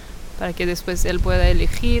 para que después él pueda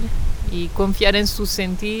elegir y confiar en su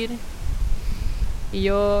sentir. Y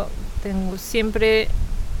yo tengo siempre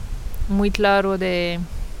muy claro de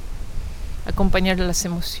acompañar las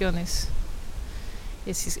emociones.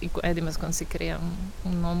 Y además cuando se crea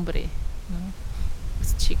un hombre, ¿no?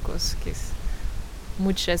 Los chicos, que es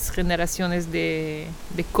muchas generaciones de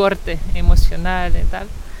corte emocional y tal,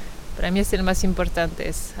 para mí es el más importante,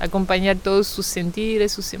 es acompañar todos sus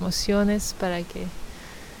sentires, sus emociones, para que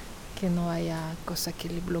no haya cosa que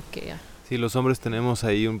le bloquea. Sí, los hombres tenemos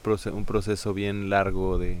ahí un proceso bien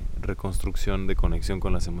largo de reconstrucción, de conexión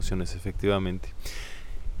con las emociones, efectivamente.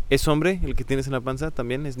 ¿Es hombre el que tienes en la panza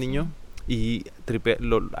también? ¿Es niño? Y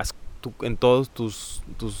tú, en todas tus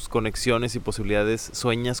conexiones y posibilidades,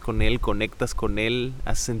 ¿sueñas con él? ¿Conectas con él?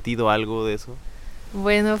 ¿Has sentido algo de eso?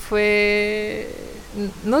 Bueno,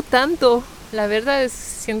 no tanto, La verdad es,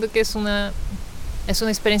 siento que es una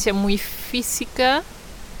experiencia muy física.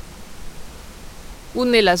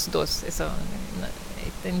 Une las dos, eso.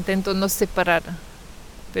 Intento no separar.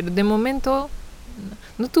 Pero de momento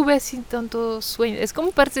no tuve así tanto sueño. Es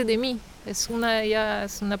como parte de mí. Es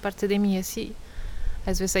una parte de mí así.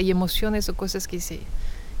 A veces hay emociones o cosas que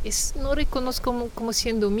no reconozco como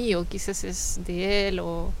siendo mío. Quizás es de él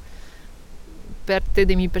o parte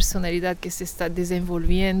de mi personalidad que se está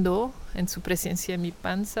desenvolviendo en su presencia en mi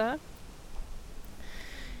panza.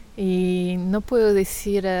 Y no puedo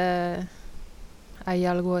decir hay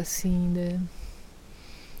algo así de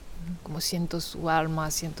como siento su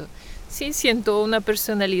alma, siento una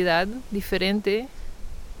personalidad diferente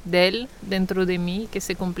de él dentro de mí, que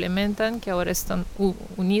se complementan, que ahora están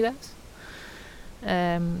unidas,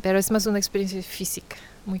 pero es más una experiencia física,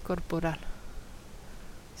 muy corporal,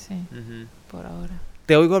 sí, por ahora.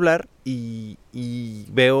 Te oigo hablar y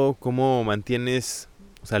veo cómo mantienes,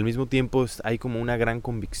 o sea, al mismo tiempo hay como una gran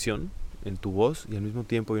convicción en tu voz y al mismo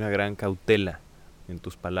tiempo hay una gran cautela en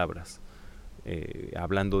tus palabras,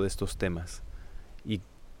 hablando de estos temas. Y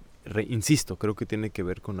insisto, creo que tiene que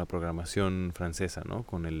ver con la programación francesa, ¿no?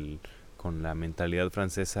 Con la mentalidad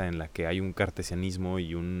francesa en la que hay un cartesianismo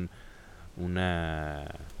y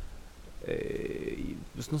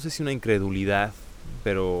pues no sé si una incredulidad,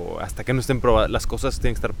 pero hasta que no estén probadas, las cosas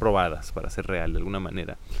tienen que estar probadas para ser real de alguna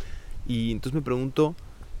manera. Y entonces me pregunto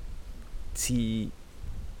si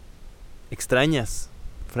extrañas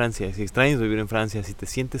Francia, si extrañas vivir en Francia, si te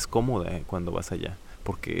sientes cómoda cuando vas allá,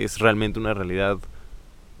 porque es realmente una realidad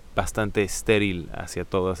bastante estéril hacia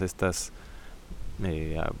todas estas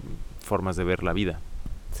formas de ver la vida.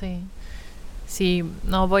 Sí,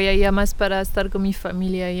 no voy allá más para estar con mi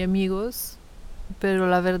familia y amigos, pero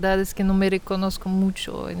la verdad es que no me reconozco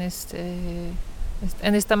mucho en esta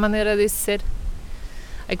manera de ser.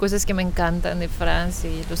 Hay cosas que me encantan de Francia,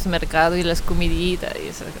 y los mercados y las comiditas y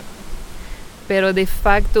eso. Pero de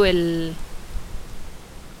facto el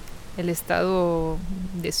estado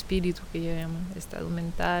de espíritu que yo llamo, estado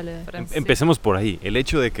mental. Empecemos por ahí. El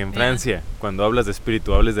hecho de que en Francia, cuando hablas de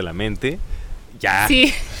espíritu, hables de la mente, ya.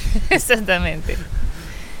 Sí, exactamente.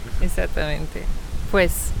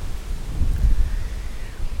 Pues.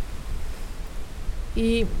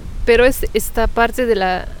 Pero esta parte de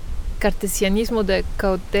la cartesianismo de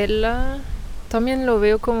cautela también lo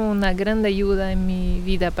veo como una gran ayuda en mi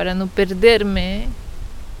vida para no perderme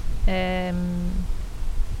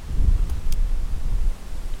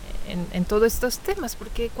en todos estos temas,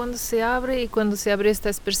 porque cuando se abre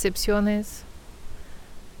estas percepciones,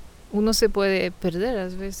 uno se puede perder a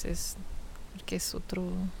veces, porque es otro,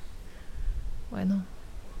 bueno,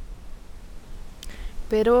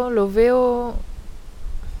 pero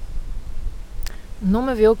no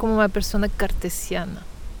me veo como una persona cartesiana.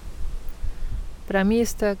 Para mí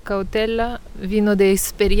esta cautela vino de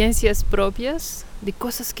experiencias propias, de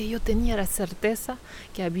cosas que yo tenía la certeza,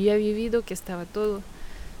 que había vivido, que estaba todo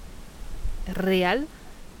real,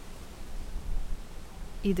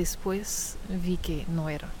 y después vi que no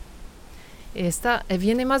era.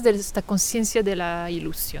 Viene más de esta conciencia de la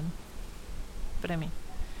ilusión, para mí,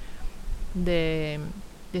 de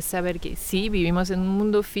saber que sí, vivimos en un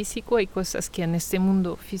mundo físico, hay cosas que en este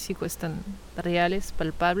mundo físico están reales,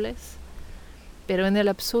 palpables, pero en el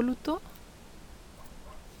absoluto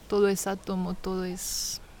todo es átomo, todo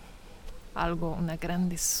es algo, una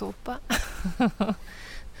grande sopa.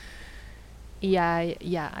 Y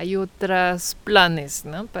hay otros planes,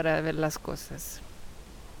 ¿no?, para ver las cosas.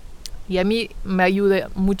 Y a mí me ayuda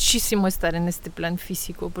muchísimo estar en este plan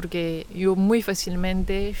físico, porque yo muy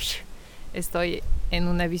fácilmente estoy en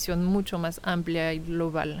una visión mucho más amplia y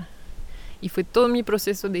global. Y fue todo mi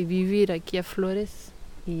proceso de vivir aquí a Flores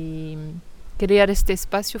y crear este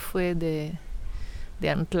espacio fue de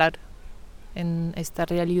anclar en esta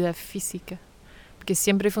realidad física, porque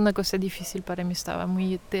siempre fue una cosa difícil para mí, estaba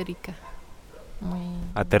muy etérica.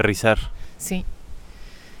 Aterrizar. Sí,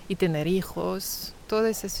 y tener hijos, todas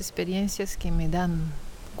esas experiencias que me dan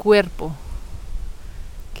cuerpo,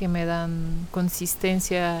 que me dan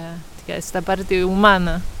consistencia a esta parte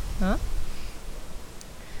humana, ¿no?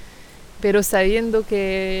 Pero sabiendo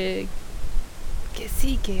que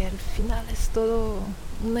sí, que al final es todo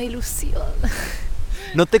una ilusión.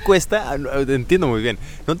 ¿No te cuesta? Entiendo muy bien.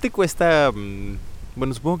 ¿No te cuesta?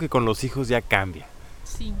 Bueno, supongo que con los hijos ya cambia.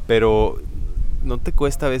 Sí. Pero ¿no te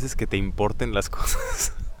cuesta a veces que te importen las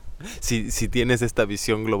cosas? si tienes esta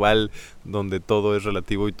visión global donde todo es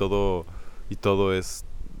relativo y todo es,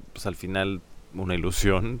 pues al final, una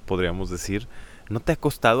ilusión, podríamos decir. ¿No te ha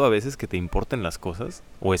costado a veces que te importen las cosas?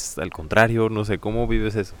 ¿O es al contrario? No sé, ¿cómo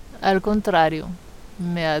vives eso? Al contrario,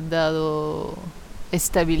 me ha dado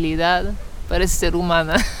estabilidad para ser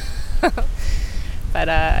humana,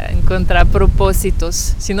 para encontrar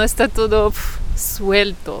propósitos. Si no está todo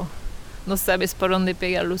suelto, no sabes por dónde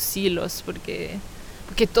pegar los hilos, porque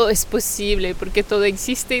todo es posible, porque todo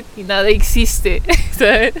existe y nada existe,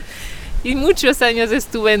 ¿sabes? Y muchos años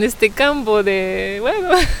estuve en este campo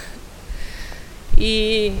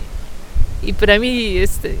y para mí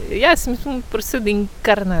ya es un proceso de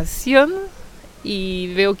encarnación,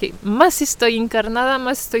 y veo que más estoy encarnada,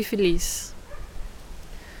 más estoy feliz.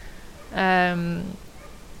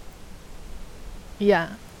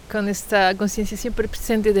 Con esta conciencia siempre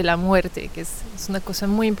presente de la muerte, que es una cosa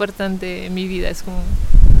muy importante en mi vida.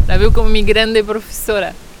 La veo como mi grande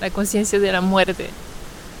profesora, la conciencia de la muerte.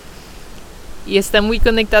 Y está muy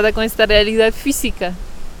conectada con esta realidad física,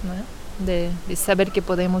 ¿no? De saber que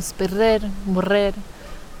podemos perder, morir,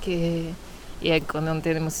 y cuando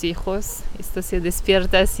tenemos hijos, esto se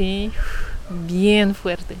despierta así, bien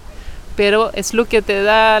fuerte. Pero es lo que te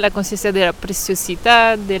da la conciencia de la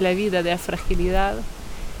preciosidad de la vida, de la fragilidad,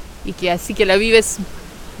 y que así que la vives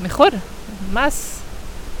mejor, más.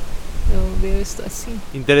 Yo veo esto así.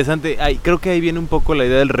 Interesante. Creo que ahí viene un poco la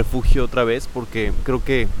idea del refugio otra vez, porque creo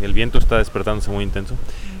que el viento está despertándose muy intenso.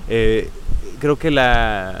 Creo que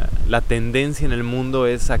la tendencia en el mundo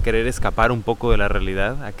es a querer escapar un poco de la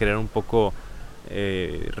realidad, a querer un poco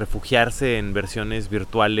refugiarse en versiones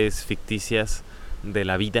virtuales, ficticias de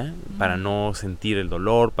la vida, para no sentir el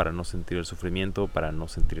dolor, para no sentir el sufrimiento, para no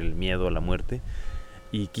sentir el miedo a la muerte.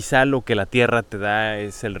 Y quizá lo que la tierra te da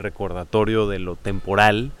es el recordatorio de lo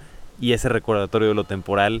temporal, y ese recordatorio de lo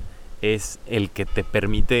temporal es el que te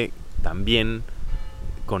permite también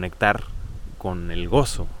conectar con el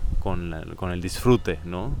gozo, con el disfrute,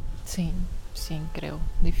 ¿no? Sí, creo,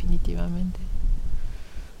 definitivamente.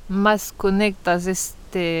 Más conectas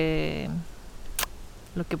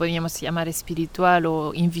lo que podríamos llamar espiritual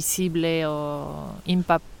o invisible o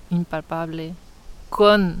impalpable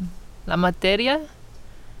con la materia,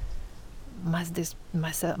 más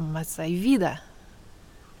hay vida.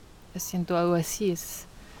 Yo siento algo así,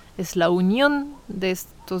 es la unión de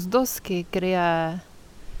estos dos que crea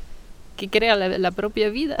la propia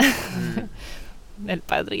vida. El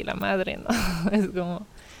padre y la madre, ¿no? Es como...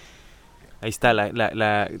 Ahí está,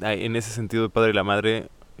 en ese sentido, el padre y la madre,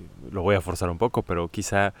 lo voy a forzar un poco, pero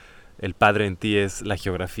quizá el padre en ti es la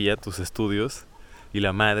geografía, tus estudios, y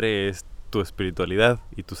la madre es tu espiritualidad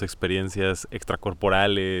y tus experiencias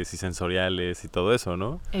extracorporales y sensoriales y todo eso,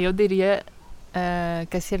 ¿no? Yo diría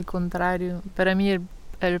casi el contrario. Para mí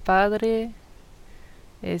el padre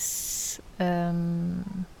es la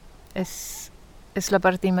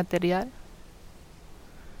parte inmaterial,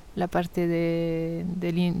 la parte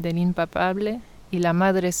del impalpable, y la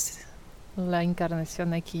madre es la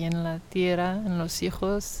encarnación aquí en la tierra, en los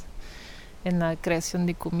hijos, en la creación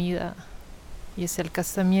de comida, y es el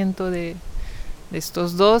casamiento de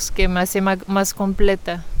estos dos que me hace más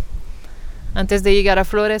completa. Antes de llegar a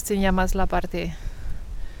Flores tenía más la parte,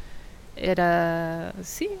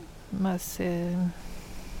 más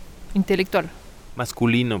intelectual.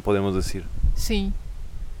 Masculino, podemos decir. Sí.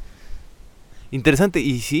 Interesante,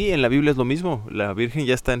 y sí, en la Biblia es lo mismo. La Virgen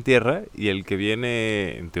ya está en tierra y el que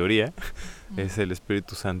viene, en teoría, es el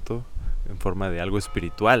Espíritu Santo en forma de algo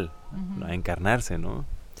espiritual, ¿no? A encarnarse, ¿no?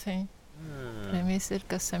 Sí. Para mí es el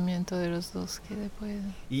casamiento de los dos que después...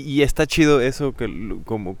 Y está chido eso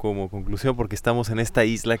como conclusión, porque estamos en esta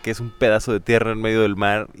isla que es un pedazo de tierra en medio del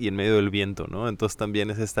mar y en medio del viento, ¿no? Entonces también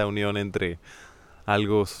es esta unión entre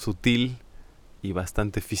algo sutil y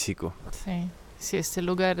bastante físico. Sí, este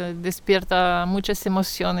lugar despierta muchas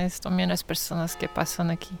emociones también las personas que pasan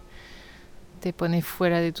aquí. Te pone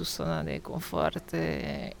fuera de tu zona de confort.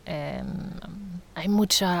 Hay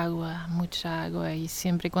mucha agua, y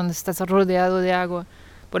siempre cuando estás rodeado de agua,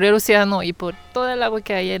 por el océano y por toda el agua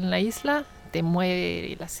que hay en la isla, te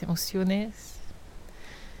mueve las emociones.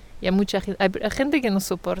 Y hay gente que no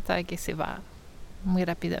soporta, que se va muy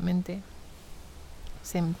rápidamente.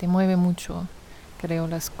 Te mueve mucho, creo,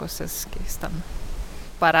 las cosas que están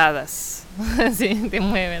paradas. Sí, te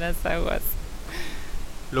mueven las aguas.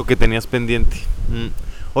 Lo que tenías pendiente.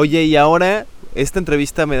 Oye, y ahora esta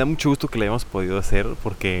entrevista me da mucho gusto que la hayamos podido hacer,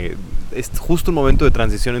 porque es justo un momento de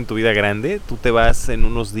transición en tu vida grande. Tú te vas en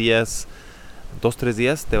unos días, 2-3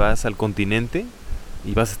 días, te vas al continente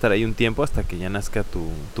y vas a estar ahí un tiempo hasta que ya nazca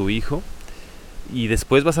tu hijo. Y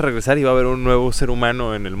después vas a regresar y va a haber un nuevo ser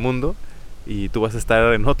humano en el mundo y tú vas a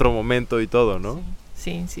estar en otro momento y todo, ¿no?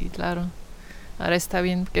 Sí, claro. Ahora está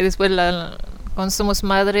bien, que después cuando somos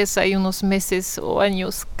madres hay unos meses o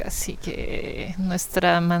años casi que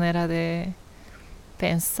nuestra manera de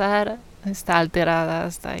pensar está alterada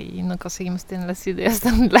hasta ahí, no conseguimos tener las ideas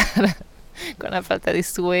tan claras, con la falta de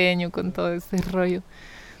sueño, con todo este rollo.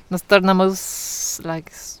 Nos tornamos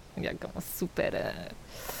ya como súper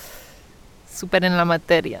en la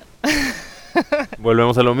materia.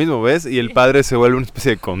 Volvemos a lo mismo, ¿ves? Y el padre se vuelve una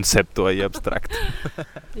especie de concepto ahí abstracto.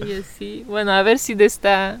 Y así, bueno, a ver si de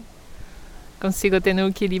esta consigo tener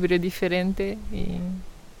un equilibrio diferente.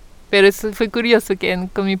 Pero eso fue curioso, que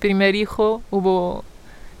con mi primer hijo hubo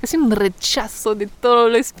así un rechazo de todo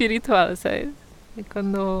lo espiritual, ¿sabes? Y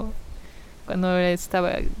cuando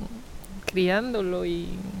estaba criándolo y,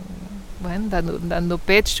 bueno, dando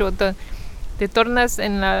pecho, te tornas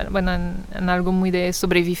en algo muy de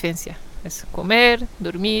sobrevivencia. Es comer,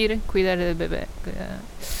 dormir, cuidar del bebé.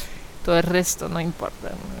 Todo el resto no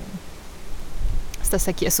importa. Estás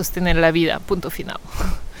aquí a sostener la vida, punto final.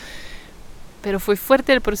 Pero fue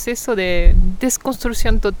fuerte el proceso de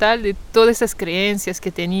desconstrucción total de todas esas creencias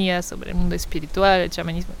que tenía sobre el mundo espiritual, el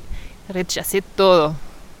chamanismo. Rechacé todo.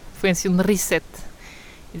 Fue así un reset.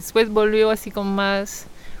 Y después volvió así con más...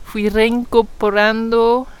 Fui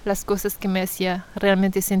reincorporando las cosas que me hacían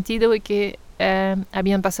realmente sentido y que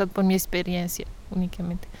habían pasado por mi experiencia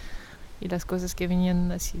únicamente. Y las cosas que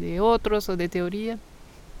venían así de otros o de teoría.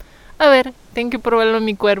 A ver, tengo que probarlo en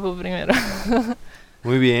mi cuerpo primero.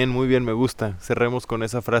 Muy bien, me gusta. Cerremos con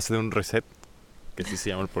esa frase de un reset, que así se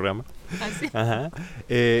llama el programa. ¿Ah, sí? Ajá.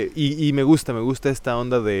 Y me gusta esta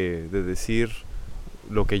onda de decir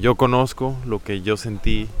lo que yo conozco, lo que yo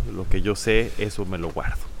sentí, lo que yo sé, eso me lo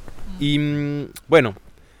guardo. Y bueno,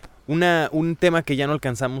 un tema que ya no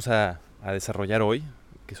alcanzamos a desarrollar hoy,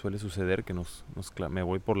 que suele suceder, que me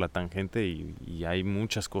voy por la tangente y hay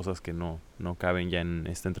muchas cosas que no caben ya en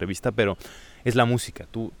esta entrevista, pero es la música.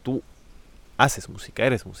 Tú haces música,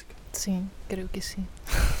 eres música. Sí, creo que sí.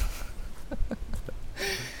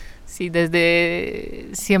 Sí, desde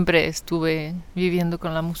siempre estuve viviendo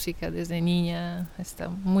con la música, desde niña, está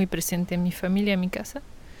muy presente en mi familia, en mi casa.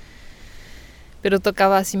 Pero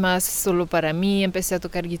tocaba así más solo para mí, empecé a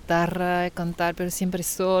tocar guitarra, a cantar, pero siempre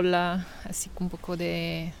sola, así un poco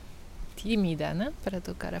de tímida, ¿no? Para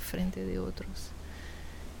tocar a frente de otros.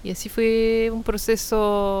 Y así fue un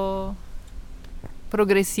proceso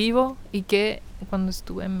progresivo y que cuando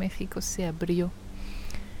estuve en México se abrió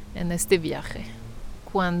en este viaje.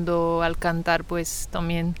 Cuando al cantar, pues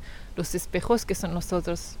también los espejos que son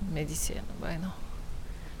nosotros me dijeron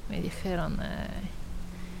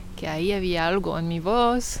que ahí había algo en mi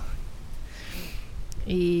voz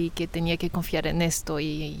y que tenía que confiar en esto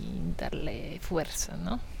y darle fuerza,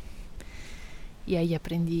 ¿no? Y ahí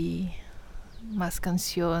aprendí más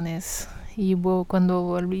canciones y cuando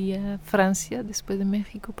volví a Francia después de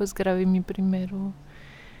México, pues grabé mi primero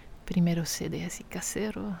CD así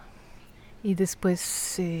casero y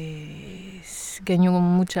después ganó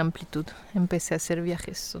mucha amplitud. Empecé a hacer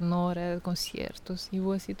viajes sonoros, conciertos y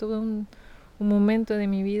hubo así todo un momento de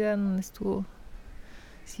mi vida donde estuvo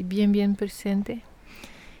así bien presente.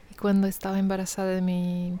 Y cuando estaba embarazada de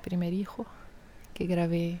mi primer hijo, que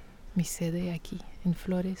grabé mi CD aquí en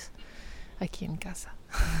Flores, aquí en casa.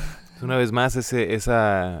 Una vez más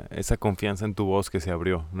esa confianza en tu voz que se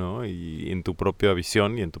abrió, ¿no? Y en tu propia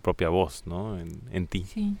visión y en tu propia voz, ¿no? En ti.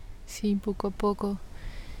 Sí, poco a poco.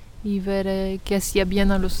 Y ver que hacía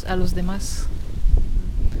bien a los demás.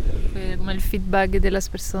 El feedback de las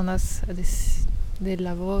personas de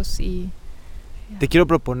la voz y... Te quiero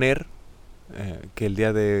proponer que el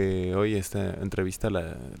día de hoy esta entrevista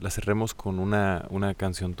la cerremos con una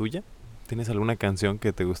canción tuya. ¿Tienes alguna canción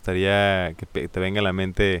que te gustaría que te venga a la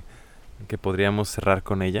mente que podríamos cerrar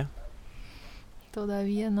con ella?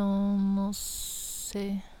 Todavía no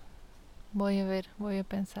sé. Voy a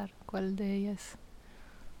pensar cuál de ellas.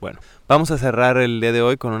 Bueno, vamos a cerrar el día de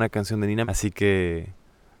hoy con una canción de Nina, así que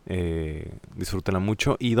disfrútenla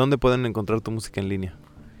mucho. ¿Y dónde pueden encontrar tu música en línea?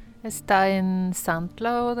 Está en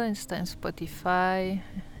SoundCloud, está en Spotify,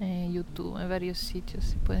 en YouTube, en varios sitios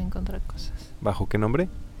se pueden encontrar cosas. ¿Bajo qué nombre?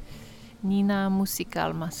 Nina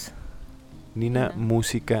Musicalmas. Nina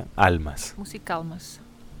Musicalmas. Musicalmas.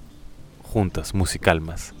 Juntas,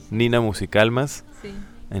 Musicalmas. Nina Musicalmas. Sí.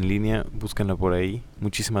 En línea, búscanla por ahí.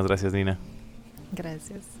 Muchísimas gracias, Nina.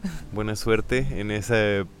 Gracias. Buena suerte en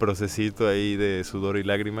ese procesito ahí de sudor y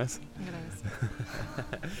lágrimas.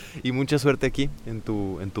 Gracias. Y mucha suerte aquí, en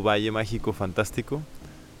tu valle mágico fantástico.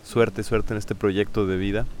 Suerte en este proyecto de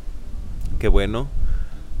vida. Qué bueno.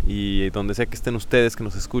 Y donde sea que estén ustedes, que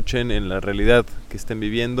nos escuchen, en la realidad que estén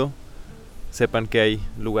viviendo, sepan que hay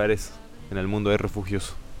lugares en el mundo, hay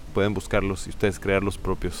refugios. Pueden buscarlos y ustedes crear los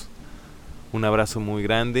propios. Un abrazo muy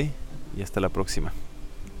grande y hasta la próxima.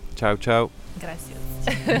 Chao. Gracias.